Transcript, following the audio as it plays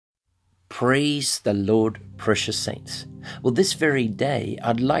Praise the Lord, precious saints. Well, this very day,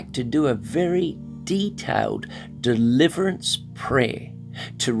 I'd like to do a very detailed deliverance prayer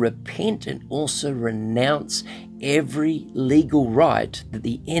to repent and also renounce every legal right that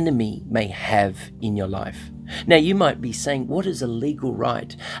the enemy may have in your life. Now, you might be saying, what is a legal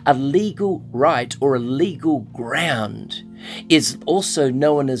right? A legal right, or a legal ground, is also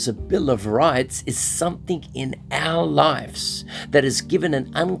known as a Bill of Rights, is something in our lives that has given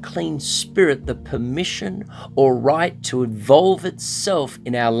an unclean spirit the permission or right to involve itself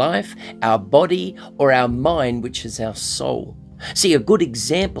in our life, our body, or our mind, which is our soul. See, a good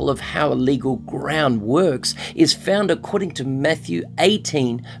example of how a legal ground works is found according to Matthew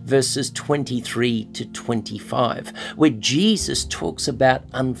 18, verses 23 to 25, where Jesus talks about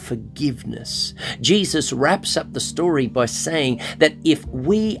unforgiveness. Jesus wraps up the story by saying that if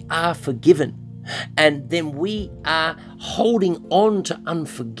we are forgiven, and then we are holding on to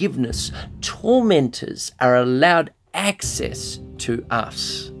unforgiveness, tormentors are allowed access to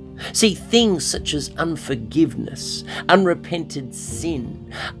us. See, things such as unforgiveness, unrepented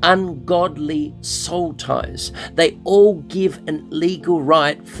sin, ungodly soul ties, they all give an legal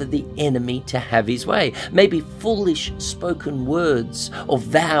right for the enemy to have his way. Maybe foolish spoken words or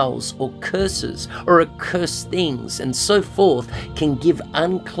vows or curses or accursed things and so forth can give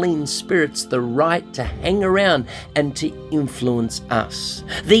unclean spirits the right to hang around and to influence us.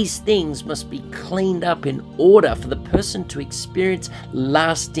 These things must be cleaned up in order for the person to experience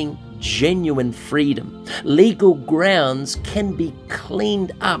lasting genuine freedom. Legal grounds can be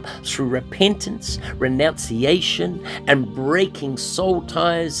cleaned up through repentance, renunciation, and breaking soul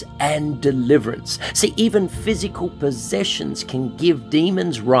ties and deliverance. See, even physical possessions can give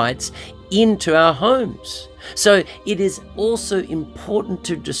demons rights into our homes. So it is also important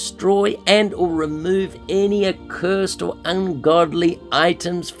to destroy and or remove any accursed or ungodly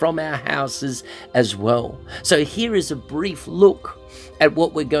items from our houses as well. So here is a brief look at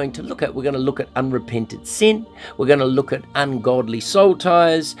what we're going to look at. We're going to look at unrepented sin. We're going to look at ungodly soul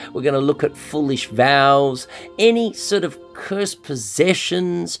ties. We're going to look at foolish vows, any sort of cursed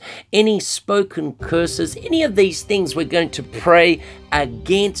possessions, any spoken curses, any of these things we're going to pray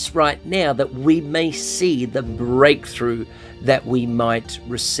against right now, that we may see the breakthrough that we might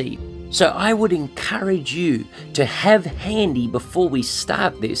receive. So I would encourage you to have handy before we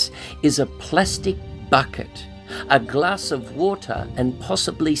start this is a plastic bucket, a glass of water, and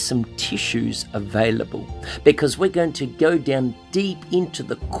possibly some tissues available, because we're going to go down deep into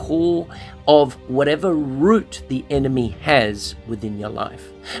the core of whatever root the enemy has within your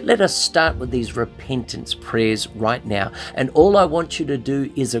life. Let us start with these repentance prayers right now, and all I want you to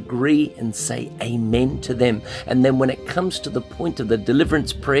do is agree and say amen to them. And then when it comes to the point of the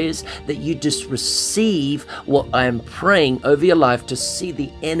deliverance prayers, that you just receive what I am praying over your life to see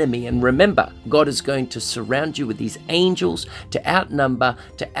the enemy. And remember, God is going to surround you with these angels to outnumber,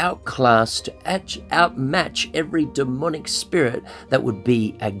 to outclass, to outmatch every demonic spirit that would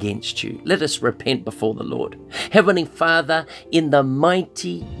be against you. Let us repent before the Lord. Heavenly Father, in the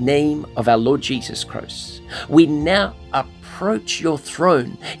mighty name of our Lord Jesus Christ, we now approach your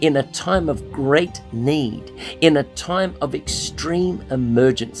throne in a time of great need, in a time of extreme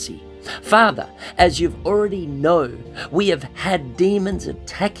emergency. Father, as you've already known, we have had demons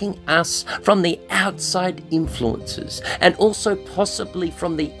attacking us from the outside influences and also possibly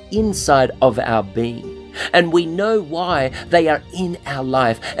from the inside of our being. And we know why they are in our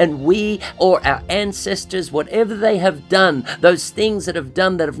life. And we, or our ancestors, whatever they have done, those things that have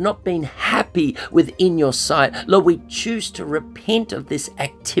done that have not been happy within your sight, Lord, we choose to repent of this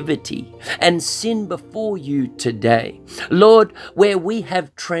activity and sin before you today. Lord, where we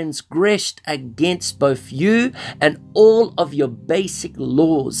have transgressed against both you and all of your basic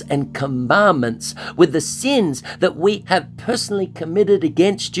laws and commandments, with the sins that we have personally committed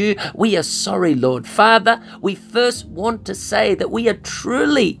against you, we are sorry, Lord. Father, we first want to say that we are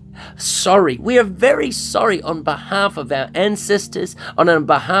truly sorry. We are very sorry on behalf of our ancestors, on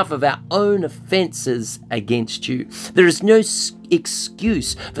behalf of our own offenses against you. There is no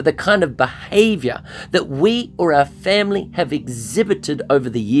excuse for the kind of behavior that we or our family have exhibited over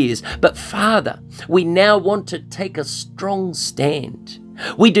the years. But Father, we now want to take a strong stand.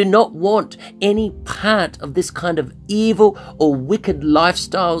 We do not want any part of this kind of evil or wicked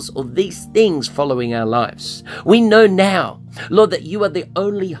lifestyles or these things following our lives. We know now Lord, that you are the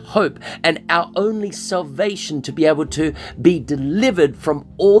only hope and our only salvation to be able to be delivered from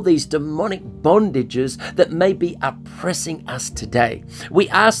all these demonic bondages that may be oppressing us today. We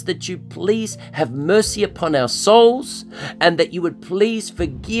ask that you please have mercy upon our souls and that you would please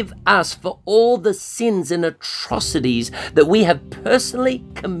forgive us for all the sins and atrocities that we have personally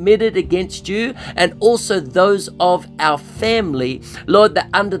committed against you and also those of our family. Lord, that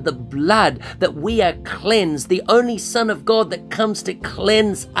under the blood that we are cleansed, the only Son of God that comes to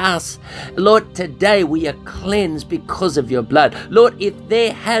cleanse us. Lord, today we are cleansed because of your blood. Lord, if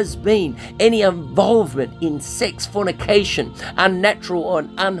there has been any involvement in sex, fornication, unnatural or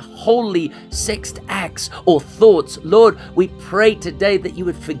unholy sex acts or thoughts, Lord, we pray today that you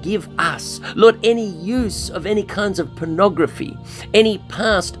would forgive us. Lord, any use of any kinds of pornography, any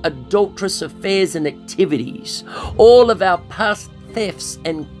past adulterous affairs and activities, all of our past thefts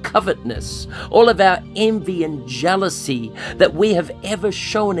and covetousness, all of our envy and jealousy that we have ever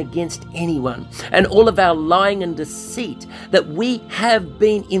shown against anyone, and all of our lying and deceit that we have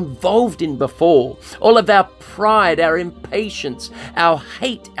been involved in before, all of our pride, our impatience, our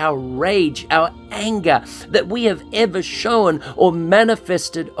hate, our rage, our anger that we have ever shown or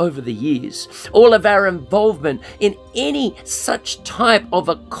manifested over the years, all of our involvement in any such type of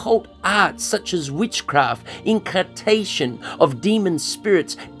occult art such as witchcraft, incantation of demon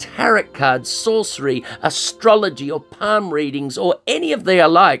spirits, tarot cards, sorcery, astrology or palm readings or any of the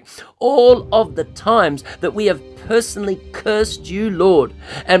alike, all of the times that we have personally cursed you, Lord,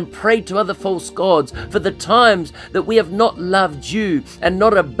 and prayed to other false gods, for the times that we have not loved you and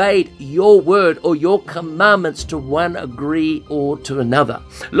not obeyed your word or your commandments to one agree or to another.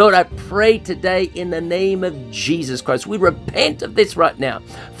 Lord, I pray today in the name of Jesus Christ, we repent of this right now.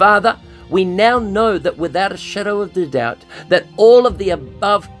 Father, we now know that without a shadow of the doubt that all of the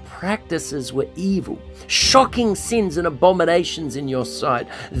above practices were evil, shocking sins and abominations in your sight.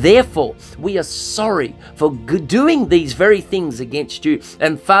 Therefore, we are sorry for doing these very things against you.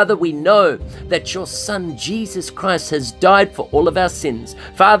 And Father, we know that your Son, Jesus Christ, has died for all of our sins.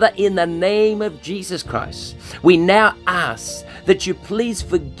 Father, in the name of Jesus Christ, we now ask that you please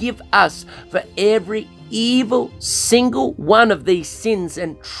forgive us for every evil single one of these sins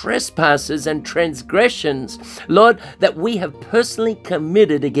and trespasses and transgressions, Lord, that we have personally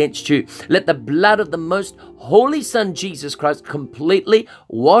committed against you. Let the blood of the most holy Son, Jesus Christ, completely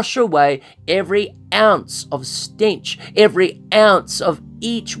wash away every ounce of stench, every ounce of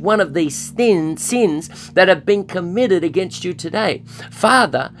each one of these sins that have been committed against you today.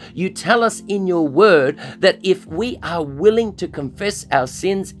 Father, you tell us in your word that if we are willing to confess our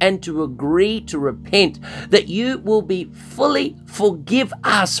sins and to agree to repent, that you will be fully forgive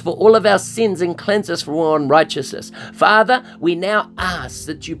us for all of our sins and cleanse us from all unrighteousness. Father, we now ask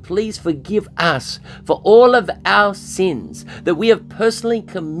that you please forgive us for all of our sins that we have personally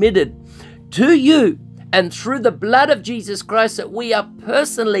committed to you, and through the blood of Jesus Christ that we are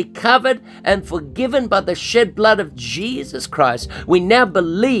personally covered and forgiven by the shed blood of Jesus Christ. We now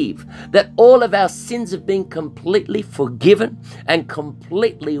believe that all of our sins have been completely forgiven and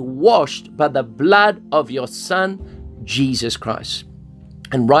completely washed by the blood of your Son, Jesus Christ.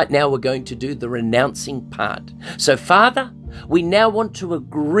 And right now we're going to do the renouncing part. So Father, we now want to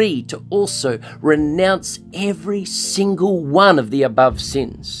agree to also renounce every single one of the above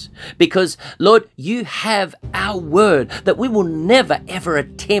sins. Because, Lord, you have our word that we will never ever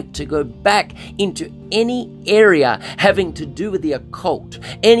attempt to go back into any area having to do with the occult,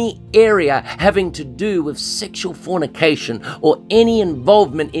 any area having to do with sexual fornication, or any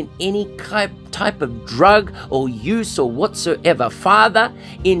involvement in any type of drug or use or whatsoever. Father,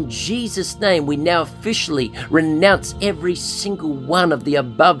 in Jesus' name, we now officially renounce every single one of the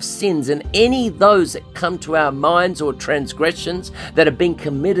above sins and any of those that come to our minds or transgressions that have been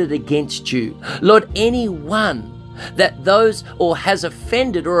committed against you. Lord, anyone that those or has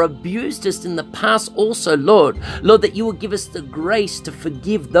offended or abused us in the past also, Lord, that you will give us the grace to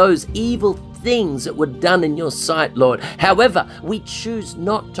forgive those evil things that were done in your sight, Lord. However, we choose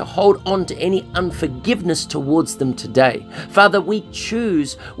not to hold on to any unforgiveness towards them today. Father, we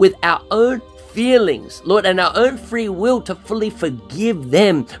choose with our own feelings, Lord, and our own free will to fully forgive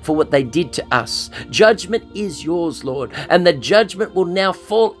them for what they did to us. Judgment is yours, Lord, and the judgment will now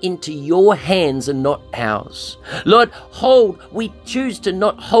fall into your hands and not ours. Lord, we choose to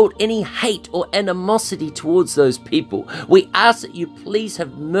not hold any hate or animosity towards those people. We ask that you please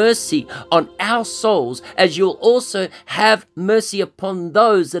have mercy on our souls, as you'll also have mercy upon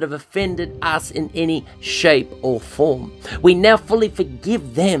those that have offended us in any shape or form. We now fully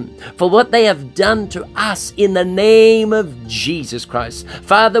forgive them for what they have have done to us in the name of Jesus Christ.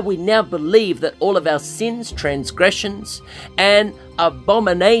 Father, we now believe that all of our sins, transgressions, and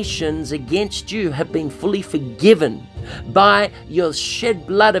abominations against you have been fully forgiven by your shed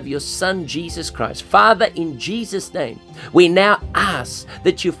blood of your Son, Jesus Christ. Father, in Jesus' name, we now ask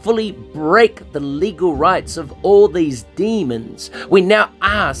that you fully break the legal rights of all these demons. We now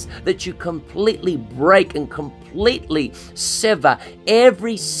ask that you completely break and completely sever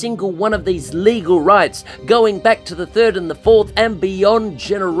every single one of these legal rights, going back to the third and the fourth and beyond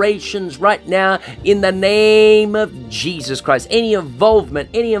generations right now, in the name of Jesus Christ. Any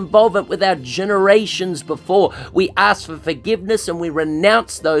involvement with our generations before, we ask for forgiveness and we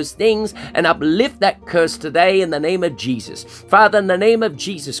renounce those things and uplift that curse today in the name of Jesus. Father, in the name of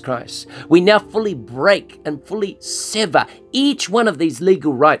Jesus Christ, we now fully break and fully sever each one of these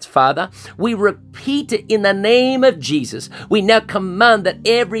legal rights, Father. We repeat it in the name of Jesus. We now command that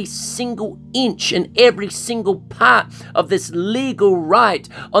every single inch and every single part of this legal right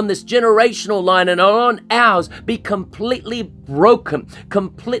on this generational line and on ours be completely broken,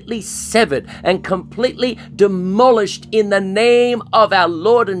 completely severed, and completely demolished in the name of our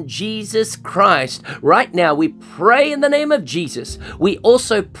Lord and Jesus Christ. Right now, we pray in the name of Jesus. We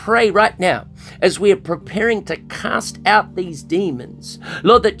also pray right now as we are preparing to cast out these demons,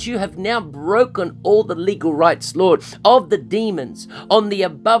 Lord, that you have now broken all the legal rights, Lord, of the demons on the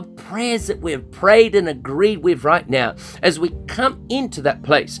above prayers that we have prayed and agreed with right now. As we come into that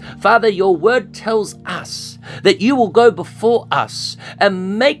place, Father, your word tells us that you will go before us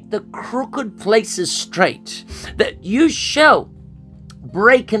and make the crooked places straight, that you shall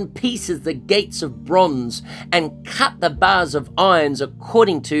break in pieces the gates of bronze and cut the bars of irons,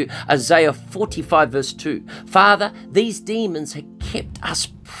 according to Isaiah 45 verse 2. Father, these demons have kept us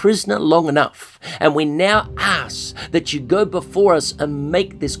prisoner long enough, and we now ask that you go before us and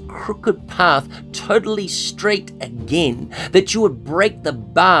make this crooked path totally straight again, that you would break the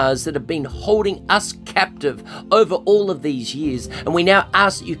bars that have been holding us captive over all of these years. And we now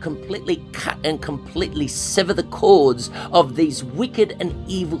ask that you completely cut and completely sever the cords of these wicked and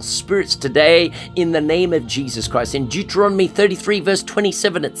evil spirits today in the name of Jesus Christ. In Deuteronomy 33 verse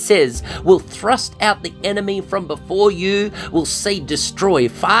 27, it says, we'll thrust out the enemy from before you, we'll say destroy.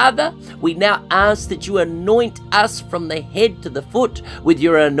 Father, we now ask that you anoint us from the head to the foot with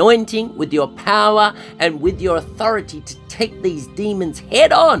your anointing, with your power, and with your authority to take these demons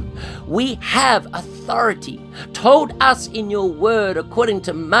head on. We have authority told us in your word, according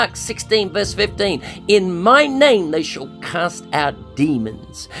to Mark 16 verse 15, in my name they shall cast out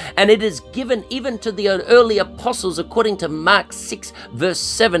demons. And it is given even to the early apostles, according to Mark 6 verse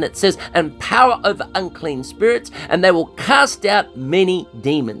 7, it says, and power over unclean spirits, and they will cast out many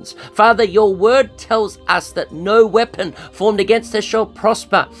demons. Father, your word tells us that no weapon formed against us shall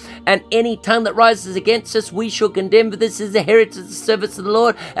prosper, and any tongue that rises against us we shall condemn, for this is the heritage of the service of the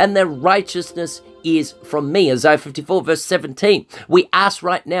Lord, and their righteousness is from me. Isaiah 54 verse 17. We ask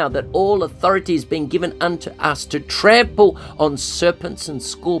right now that all authority has been given unto us to trample on serpents and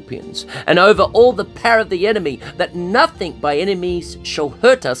scorpions and over all the power of the enemy, that nothing by enemies shall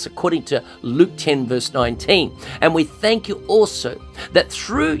hurt us, according to Luke 10 verse 19. And we thank you also that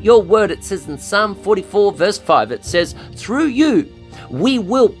through your word, it says in Psalm 44 verse 5, it says, through you we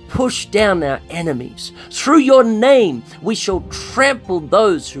will push down our enemies. Through your name, we shall trample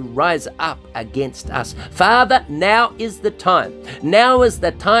those who rise up against us. Father, now is the time. Now is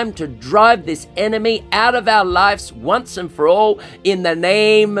the time to drive this enemy out of our lives once and for all in the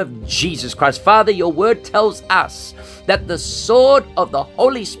name of Jesus Christ. Father, your word tells us that the sword of the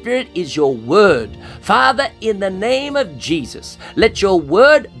Holy Spirit is your word. Father, in the name of Jesus, let your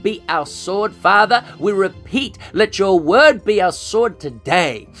word be our sword. Father, we repeat, let your word be our sword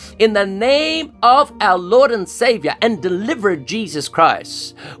today. In the name of our Lord and Savior and Deliverer Jesus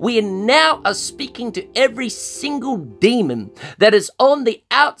Christ, we now are speaking to every single demon that is on the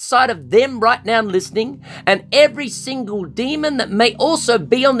outside of them right now listening, and every single demon that may also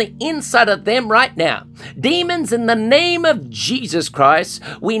be on the inside of them right now. Demons, in the name of Jesus Christ,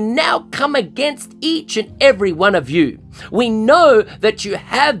 we now come against each and every one of you. We know that you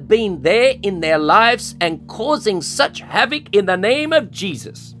have been there in their lives and causing such havoc in the name of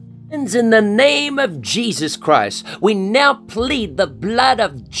Jesus. In the name of Jesus Christ, we now plead the blood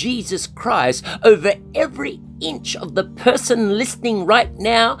of Jesus Christ over every inch of the person listening right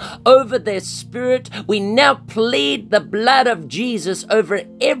now, over their spirit. We now plead the blood of Jesus over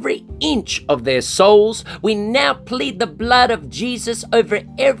every inch of their souls. We now plead the blood of Jesus over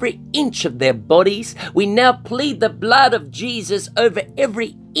every inch of their bodies. We now plead the blood of Jesus over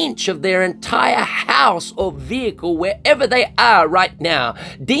every inch of their entire house or vehicle, wherever they are right now.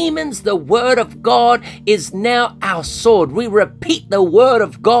 Demons, the word of God is now our sword. We repeat, the word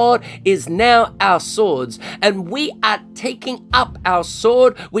of God is now our swords, and we are taking up our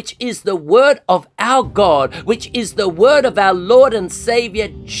sword, which is the word of our God, which is the word of our Lord and Savior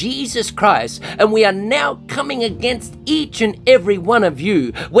Jesus Christ. And we are now coming against each and every one of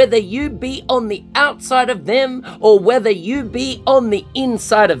you, whether you be on the outside of them or whether you be on the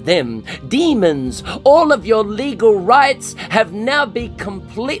inside of them. Demons, all of your legal rights have now been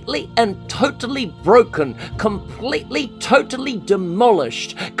completely and totally broken, completely, totally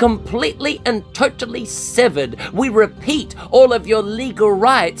demolished, completely and totally severed. We repeat, all of your legal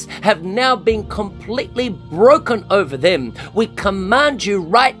rights have now been completely broken over them. We command you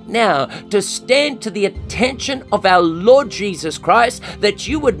right now to stand to the attention of our Lord Jesus Christ, that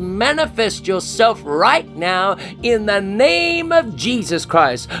you would manifest yourself right now in the name of Jesus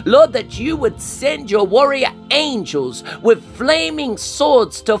Christ. Lord, that you would send your warrior angels with flaming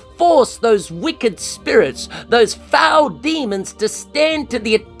swords to force those wicked spirits, those foul demons, to stand to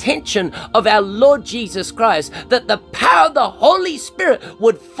the attention of our Lord Jesus Christ, that the power of the Holy Spirit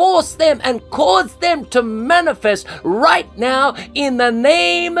would force them and cause them to manifest right now in the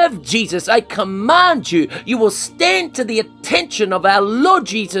name of Jesus. I command you, you will stand to the attention of our Lord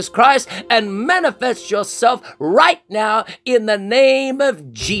Jesus Christ and manifest yourself right now in the name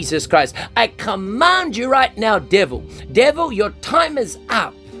of Jesus Christ. I command you right now, devil, your time is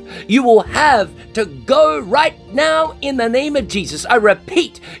up. You will have to go right now in the name of Jesus. I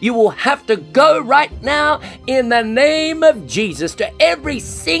repeat, you will have to go right now in the name of Jesus. To every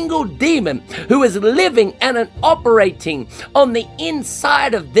single demon who is living and operating on the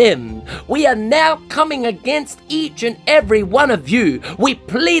inside of them, we are now coming against each and every one of you. We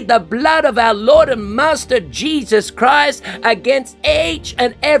plead the blood of our Lord and Master Jesus Christ against each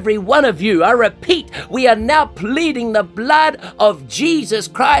and every one of you. I repeat, we are now pleading the blood of Jesus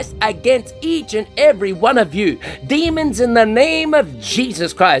Christ against each and every one of you. Demons, in the name of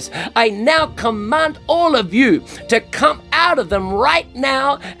Jesus Christ, I now command all of you to come out of them right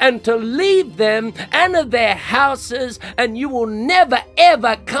now and to leave them and of their houses, and you will never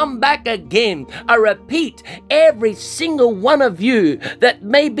ever come back again. I repeat, every single one of you that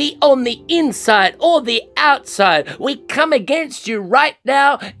may be on the inside or the outside, we come against you right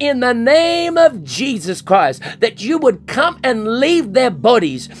now in the name of Jesus Christ, that you would come and leave their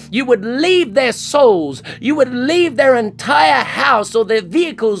bodies, you would leave their souls, you would leave their entire house or their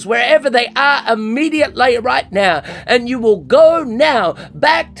vehicles, wherever they are, immediately right now, and you will go now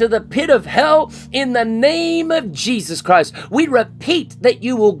back to the pit of hell in the name of Jesus Christ. We repeat that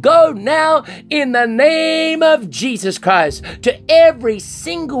you will go now in the name of Jesus Christ. To every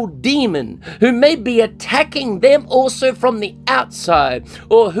single demon who may be attacking them also from the outside,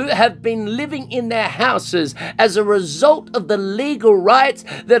 or who have been living in their houses as a result of the legal rights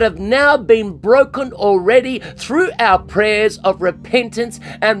that have now been broken already through our prayers of repentance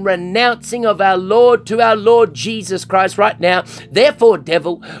and renouncing of our Lord to our Lord Jesus Christ right now. Therefore,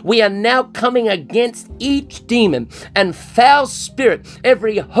 devil, we are now coming against each demon and foul spirit,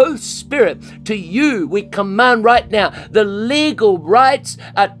 every host spirit. To you we command right now, the legal rights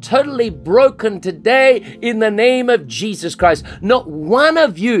are totally broken today in the name of Jesus Christ. Not one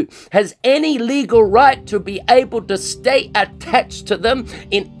of you has any legal right to be able to stay attached to them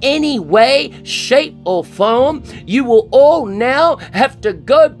in any way, shape or form. You will all now have to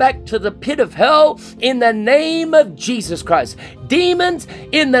go back to the pit of hell in the name of Jesus Christ. Demons,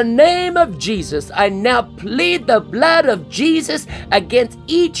 in the name of Jesus, I now plead the blood of Jesus against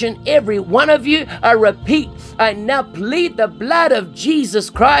each and every one of you. I repeat, I now plead the blood of Jesus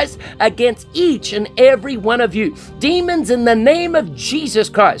Christ against each and every one of you. Demons, in the name of Jesus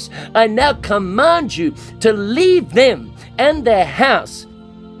Christ, I now command you to leave them and their house,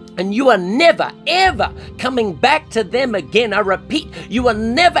 and you are never ever coming back to them again. I repeat, you are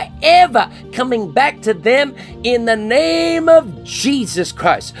never ever coming back to them in the name of Jesus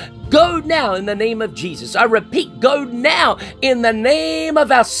Christ. Go now in the name of Jesus. I repeat, go now in the name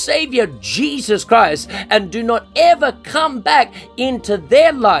of our Savior Jesus Christ, and do not ever come back into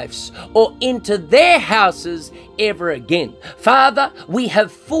their lives or into their houses ever again. Father, we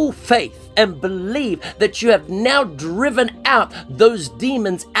have full faith and believe that you have now driven out those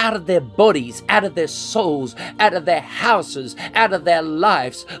demons out of their bodies, out of their souls, out of their houses, out of their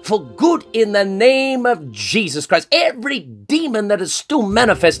lives for good in the name of Jesus Christ. Every demon that is still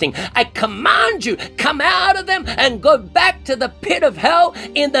manifesting, I command you, come out of them and go back to the pit of hell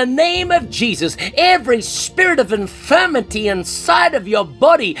in the name of Jesus. Every spirit of infirmity inside of your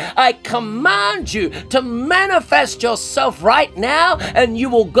body, I command you to manifest manifest yourself right now, and you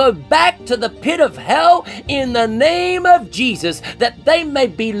will go back to the pit of hell in the name of Jesus, that they may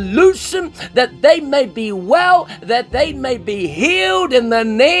be loosened, that they may be well, that they may be healed in the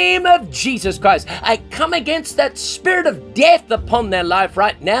name of Jesus Christ. I come against that spirit of death upon their life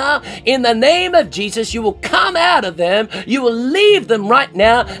right now. In the name of Jesus, you will come out of them, you will leave them right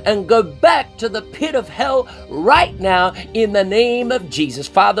now and go back to the pit of hell right now in the name of Jesus.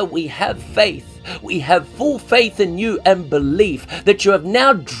 Father, we have faith. We have full faith in you and belief that you have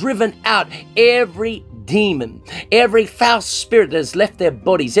now driven out every demon, every foul spirit that has left their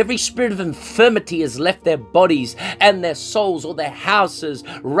bodies, every spirit of infirmity has left their bodies and their souls or their houses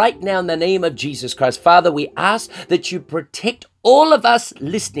right now in the name of Jesus Christ. Father, we ask that you protect all of us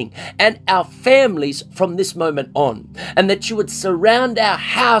listening and our families from this moment on, and that you would surround our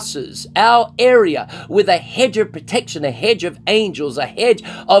houses, our area, with a hedge of protection, a hedge of angels, a hedge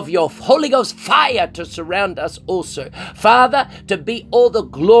of your Holy Ghost fire to surround us also. Father, to be all the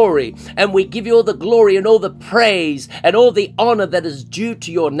glory, and we give you all the glory and all the praise and all the honor that is due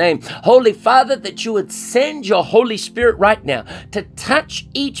to your name. Holy Father, that you would send your Holy Spirit right now to touch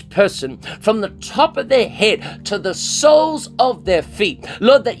each person from the top of their head to the soles of their feet.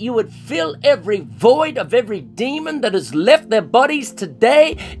 Lord, that you would fill every void of every demon that has left their bodies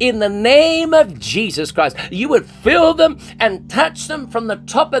today in the name of Jesus Christ. You would fill them and touch them from the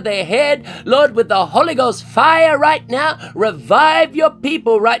top of their head, Lord, with the Holy Ghost fire right now. Revive your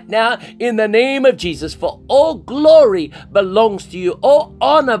people right now in the name of Jesus. For all glory belongs to you, all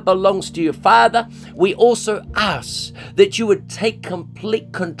honor belongs to you, Father. We also ask that you would take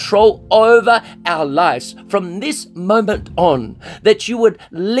complete control over our lives from this moment on, that you would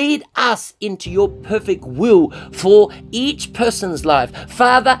lead us into your perfect will for each person's life.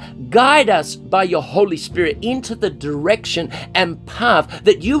 Father, guide us by your Holy Spirit into the direction and path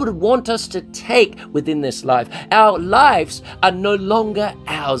that you would want us to take within this life. Our lives are no longer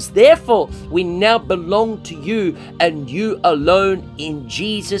ours. Therefore, we now belong to you and you alone in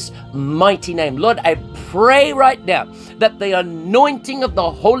Jesus' mighty name. Lord, I pray right now that the anointing of the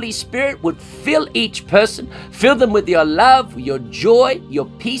Holy Spirit would fill each person, fill them with your love, your joy, your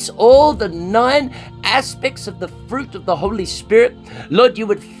peace, all the 9 aspects of the fruit of the Holy Spirit. Lord, you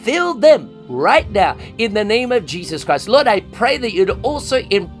would fill them right now in the name of Jesus Christ. Lord, I pray that you'd also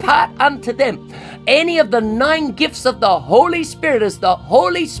impart unto them any of the 9 gifts of the Holy Spirit, as the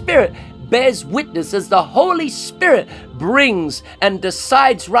Holy Spirit bears witness, as the Holy Spirit brings and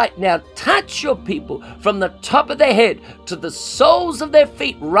decides right now. Touch your people from the top of their head to the soles of their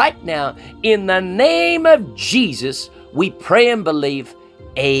feet right now. In the name of Jesus, we pray and believe.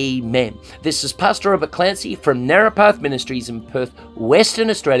 Amen. This is Pastor Robert Clancy from Narrow Path Ministries in Perth, Western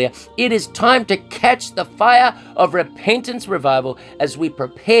Australia. It is time to catch the fire of repentance revival as we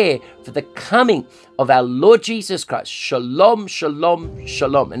prepare for the coming of our Lord Jesus Christ. Shalom, shalom,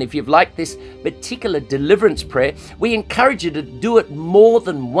 shalom. And if you've liked this particular deliverance prayer, we encourage you to do it more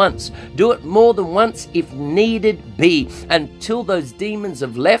than once. Do it more than once if needed be, until those demons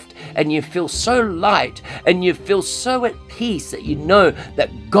have left and you feel so light and you feel so at peace that you know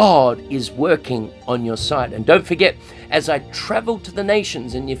that God is working on your side. And don't forget, as I travel to the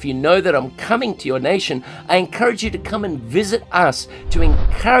nations, and if you know that I'm coming to your nation, I encourage you to come and visit us, to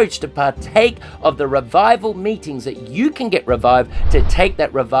encourage to partake of the revival meetings that you can get revived, to take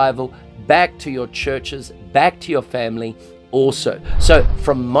that revival back to your churches, back to your family also. So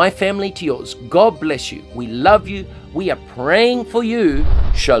from my family to yours, God bless you. We love you. We are praying for you.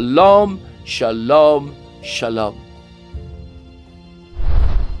 Shalom, shalom, shalom.